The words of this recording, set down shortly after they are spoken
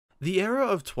The era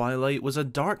of Twilight was a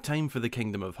dark time for the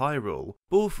Kingdom of Hyrule,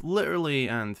 both literally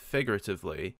and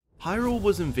figuratively. Hyrule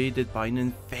was invaded by an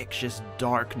infectious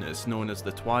darkness known as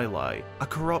the Twilight, a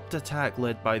corrupt attack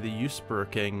led by the Usurper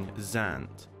King,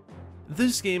 Zant.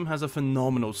 This game has a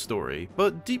phenomenal story,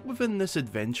 but deep within this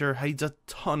adventure hides a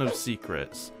ton of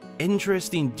secrets.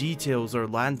 Interesting details or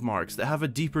landmarks that have a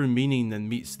deeper meaning than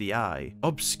meets the eye,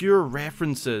 obscure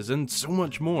references, and so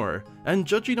much more. And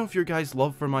judging off your guys'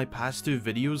 love for my past two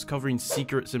videos covering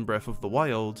secrets in Breath of the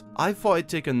Wild, I thought I'd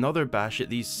take another bash at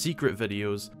these secret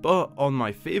videos, but on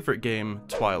my favourite game,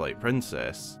 Twilight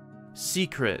Princess.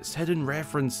 Secrets, hidden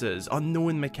references,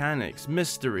 unknown mechanics,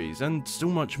 mysteries, and so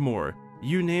much more.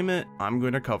 You name it, I'm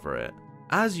going to cover it.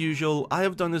 As usual, I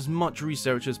have done as much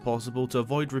research as possible to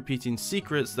avoid repeating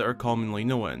secrets that are commonly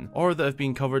known, or that have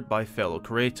been covered by fellow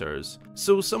creators.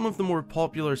 So some of the more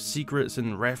popular secrets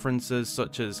and references,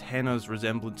 such as Henna's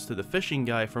resemblance to the fishing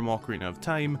guy from Ocarina of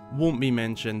Time, won't be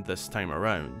mentioned this time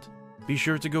around. Be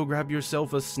sure to go grab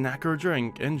yourself a snack or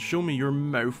drink and show me your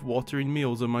mouth-watering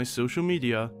meals on my social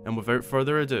media, and without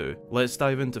further ado, let's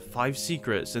dive into 5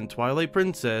 secrets in Twilight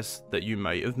Princess that you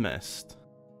might have missed.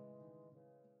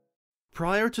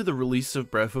 Prior to the release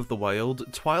of Breath of the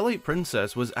Wild, Twilight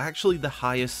Princess was actually the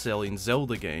highest selling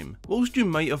Zelda game. Whilst you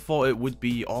might have thought it would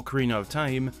be Ocarina of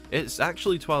Time, it's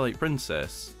actually Twilight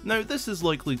Princess. Now this is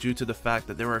likely due to the fact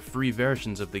that there are 3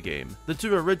 versions of the game, the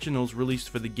 2 originals released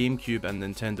for the GameCube and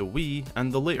Nintendo Wii,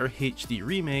 and the later HD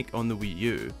remake on the Wii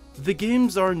U. The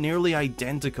games are nearly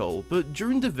identical, but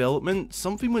during development,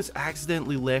 something was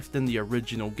accidentally left in the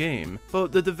original game,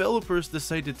 but the developers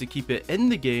decided to keep it in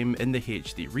the game in the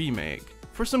HD remake.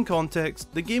 For some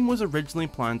context, the game was originally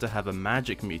planned to have a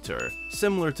magic meter,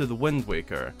 similar to the Wind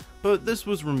Waker, but this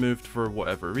was removed for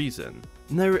whatever reason.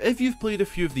 Now, if you've played a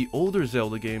few of the older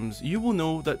Zelda games, you will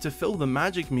know that to fill the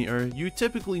magic meter, you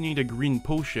typically need a green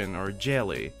potion or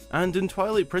jelly, and in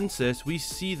Twilight Princess we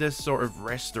see this sort of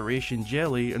restoration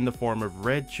jelly in the form of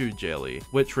red chew jelly,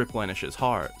 which replenishes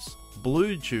hearts,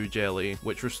 blue chew jelly,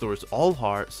 which restores all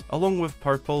hearts, along with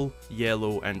purple,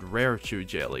 yellow, and rare chew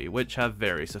jelly, which have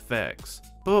various effects.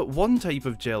 But one type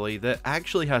of jelly that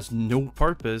actually has no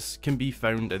purpose can be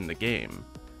found in the game: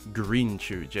 green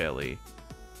chew jelly.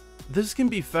 This can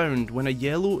be found when a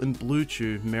yellow and blue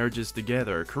chew merges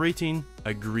together, creating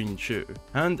a green chew,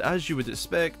 and as you would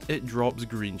expect, it drops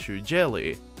green chew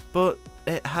jelly, but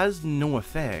it has no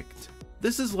effect.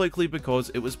 This is likely because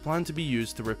it was planned to be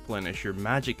used to replenish your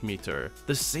magic meter,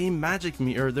 the same magic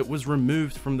meter that was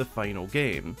removed from the final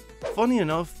game. Funny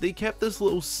enough, they kept this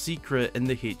little secret in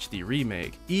the HD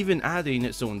remake, even adding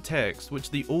its own text,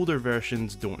 which the older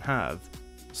versions don't have.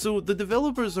 So the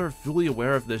developers are fully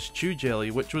aware of this chew jelly,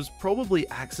 which was probably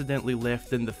accidentally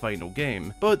left in the final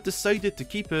game, but decided to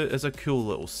keep it as a cool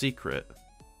little secret.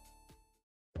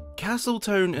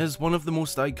 Castletown is one of the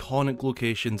most iconic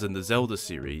locations in the Zelda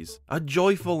series, a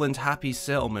joyful and happy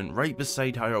settlement right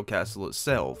beside Hyrule Castle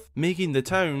itself, making the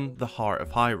town the heart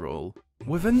of Hyrule.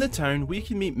 Within the town we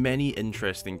can meet many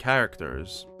interesting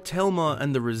characters: Telma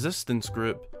and the Resistance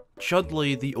Group,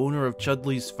 Chudley, the owner of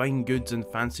Chudley's Fine Goods and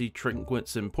Fancy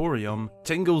Trinkets Emporium,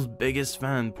 Tingle's biggest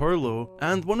fan, Purlo,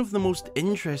 and one of the most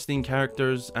interesting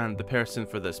characters, and the person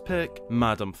for this pick,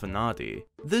 Madame Fanadi.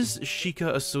 This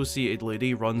Sheikah associated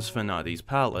lady runs Fanadi's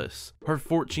palace, her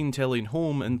fortune-telling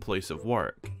home and place of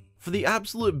work. For the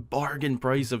absolute bargain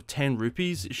price of 10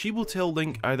 rupees, she will tell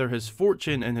Link either his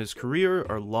fortune in his career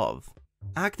or love,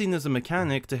 acting as a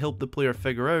mechanic to help the player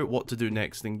figure out what to do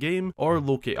next in game or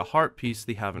locate a heart piece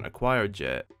they haven't acquired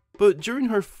yet. But during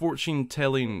her fortune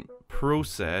telling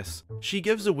process, she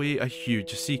gives away a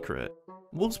huge secret.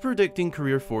 Whilst predicting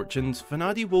career fortunes,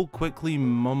 Fanadi will quickly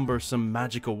mumble some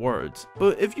magical words,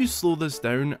 but if you slow this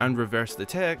down and reverse the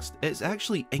text, it's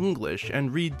actually English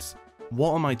and reads,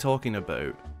 "What am I talking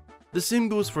about?" The same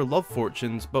goes for love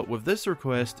fortunes, but with this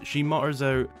request she mutters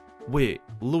out, "Wait,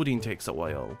 loading takes a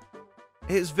while."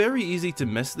 It's very easy to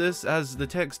miss this as the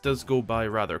text does go by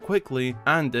rather quickly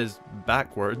and is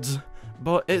backwards,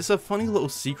 but it's a funny little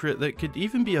secret that could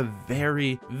even be a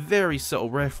very, very subtle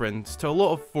reference to a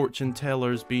lot of fortune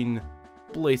tellers being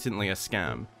blatantly a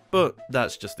scam, but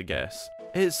that's just a guess.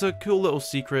 It's a cool little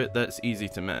secret that's easy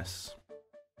to miss.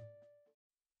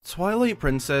 Twilight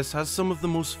Princess has some of the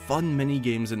most fun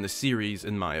mini-games in the series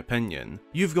in my opinion.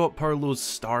 You've got Purlo's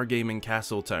Star game in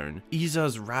Castletown,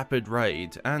 Isa's Rapid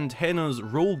Ride, and Henna's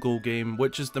Roll Go game,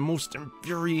 which is the most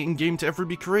infuriating game to ever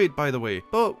be created by the way.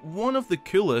 But one of the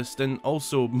coolest and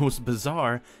also most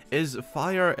bizarre is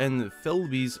Fire in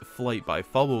Philby's Flight by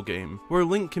Fubble game, where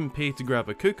Link can pay to grab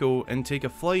a cuckoo and take a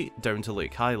flight down to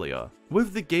Lake Hylia.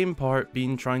 with the game part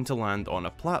being trying to land on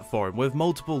a platform with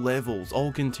multiple levels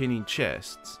all containing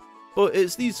chests. But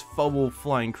it's these foul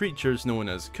flying creatures known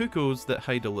as cuckoos that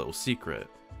hide a little secret.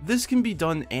 This can be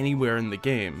done anywhere in the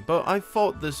game, but I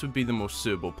thought this would be the most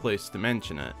suitable place to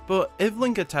mention it. But if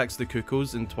Link attacks the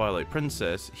cuckoos in Twilight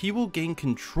Princess, he will gain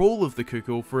control of the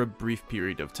cuckoo for a brief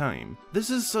period of time. This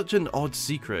is such an odd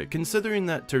secret, considering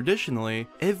that traditionally,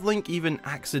 if Link even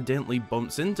accidentally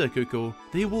bumps into a cuckoo,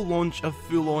 they will launch a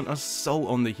full-on assault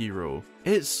on the hero.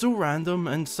 It's so random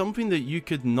and something that you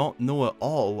could not know at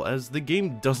all, as the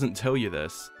game doesn't tell you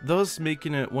this, thus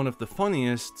making it one of the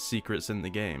funniest secrets in the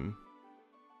game.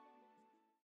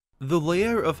 The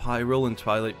layout of Hyrule in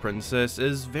Twilight Princess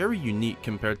is very unique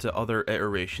compared to other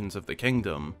iterations of the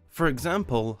kingdom. For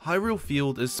example, Hyrule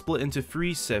Field is split into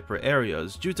 3 separate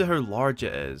areas due to how large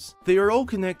it is. They are all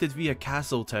connected via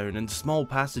Castle Town and small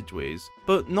passageways,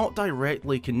 but not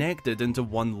directly connected into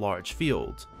one large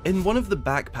field. In one of the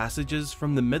back passages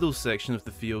from the middle section of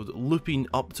the field looping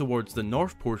up towards the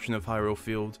north portion of Hyrule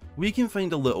Field, we can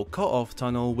find a little cut-off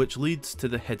tunnel which leads to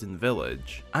the Hidden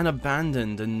Village, an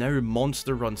abandoned and now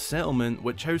monster-run settlement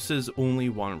which houses only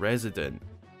one resident,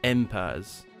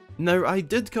 Impaz. Now, I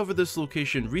did cover this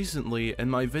location recently in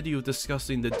my video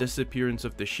discussing the disappearance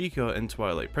of the Sheikah in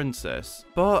Twilight Princess,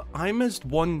 but I missed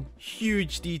one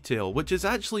huge detail which is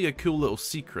actually a cool little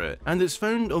secret, and it's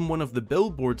found on one of the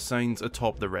billboard signs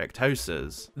atop the wrecked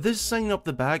houses. This sign up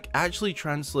the back actually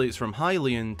translates from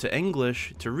Hylian to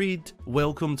English to read,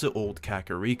 "Welcome to Old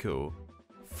Kakariko."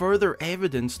 Further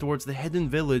evidence towards the Hidden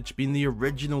Village being the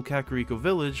original Kakariko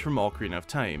village from Ocarina of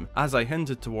Time, as I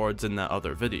hinted towards in that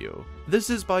other video. This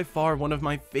is by far one of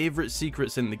my favourite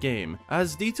secrets in the game,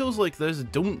 as details like this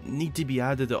don't need to be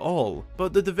added at all,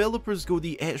 but the developers go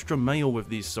the extra mile with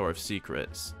these sort of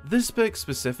secrets. This pick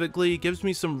specifically gives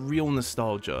me some real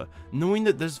nostalgia, knowing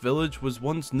that this village was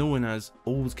once known as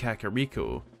Old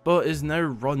Kakariko, but is now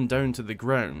run down to the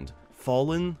ground,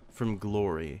 fallen from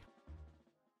glory.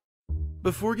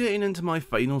 Before getting into my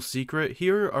final secret,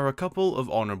 here are a couple of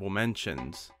honourable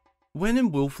mentions. When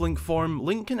in Wolf-Link form,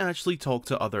 Link can actually talk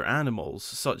to other animals,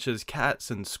 such as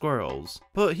cats and squirrels,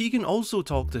 but he can also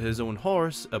talk to his own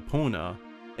horse, Epona.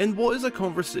 In what is a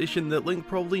conversation that Link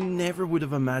probably never would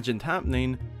have imagined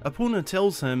happening, Epona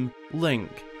tells him,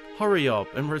 "Link, hurry up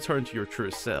and return to your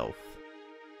true self."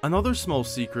 Another small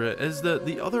secret is that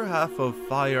the other half of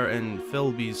Fire in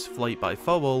Philby's Flight by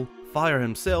Fowl, Fire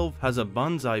himself has a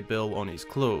banzai bill on his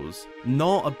clothes.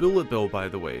 Not a bullet bill, by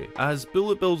the way, as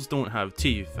bullet bills don't have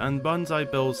teeth and banzai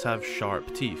bills have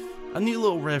sharp teeth. A neat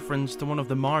little reference to one of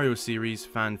the Mario series'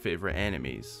 fan favourite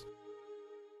enemies.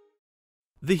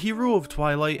 The hero of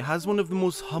Twilight has one of the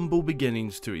most humble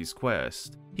beginnings to his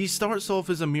quest. He starts off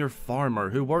as a mere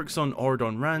farmer who works on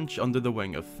Ordon Ranch under the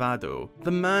wing of Fado, the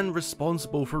man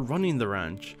responsible for running the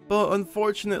ranch, but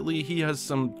unfortunately he has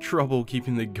some trouble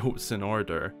keeping the goats in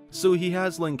order, so he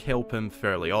has Link help him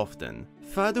fairly often.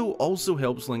 Fado also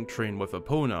helps Link train with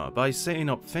Epona by setting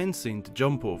up fencing to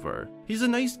jump over. He's a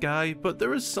nice guy, but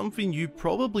there is something you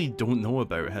probably don't know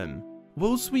about him.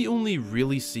 Whilst we only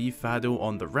really see Fado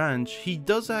on the ranch, he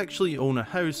does actually own a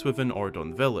house within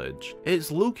Ordon village. It's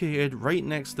located right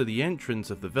next to the entrance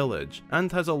of the village,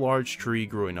 and has a large tree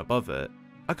growing above it.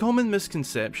 A common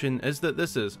misconception is that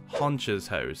this is Hunch's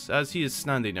house, as he is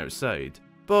standing outside,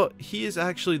 but he is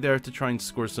actually there to try and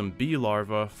score some bee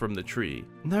larvae from the tree.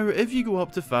 Now, if you go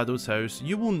up to Fado's house,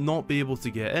 you will not be able to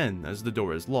get in, as the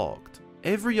door is locked.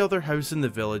 Every other house in the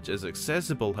village is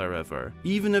accessible, however,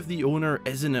 even if the owner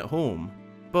isn't at home.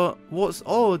 But what's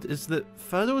odd is that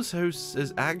Fado's house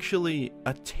is actually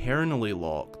eternally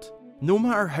locked. No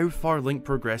matter how far Link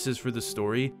progresses through the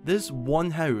story, this one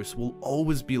house will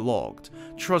always be locked.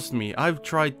 Trust me, I've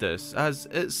tried this, as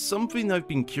it's something I've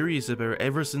been curious about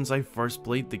ever since I first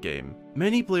played the game.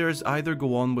 Many players either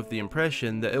go on with the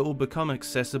impression that it will become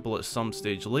accessible at some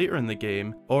stage later in the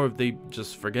game, or they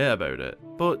just forget about it.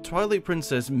 But Twilight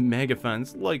Princess mega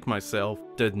fans, like myself,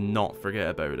 did not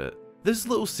forget about it. This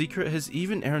little secret has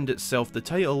even earned itself the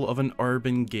title of an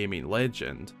urban gaming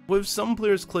legend, with some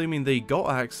players claiming they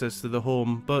got access to the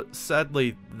home, but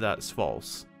sadly that's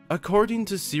false. According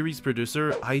to series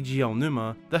producer IG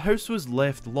Aonuma, the house was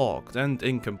left locked and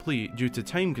incomplete due to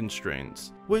time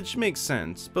constraints, which makes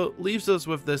sense, but leaves us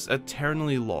with this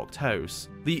eternally locked house,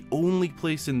 the only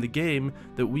place in the game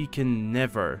that we can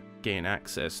never gain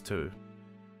access to.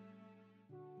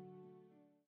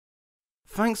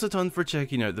 Thanks a ton for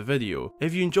checking out the video.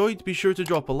 If you enjoyed, be sure to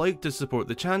drop a like to support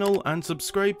the channel and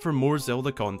subscribe for more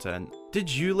Zelda content. Did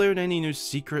you learn any new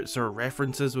secrets or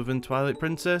references within Twilight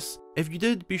Princess? If you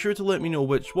did, be sure to let me know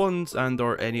which ones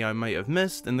and/or any I might have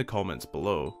missed in the comments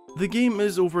below. The game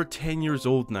is over 10 years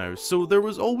old now, so there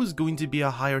was always going to be a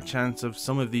higher chance of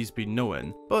some of these being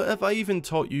known, but if I even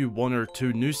taught you 1 or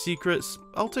 2 new secrets,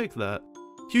 I'll take that.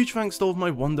 Huge thanks to all of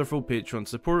my wonderful Patreon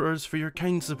supporters for your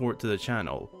kind support to the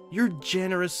channel. Your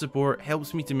generous support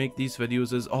helps me to make these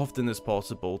videos as often as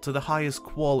possible to the highest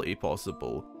quality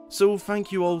possible. So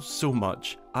thank you all so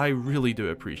much, I really do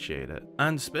appreciate it.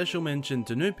 And special mention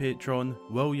to new patron,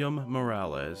 William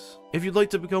Morales. If you'd like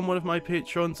to become one of my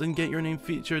patrons and get your name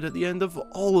featured at the end of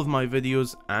all of my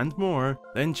videos and more,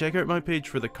 then check out my page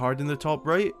for the card in the top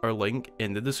right or link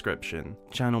in the description.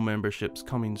 Channel memberships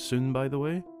coming soon, by the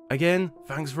way. Again,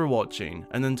 thanks for watching,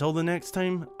 and until the next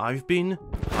time, I've been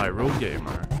Hyrule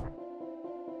Gamer.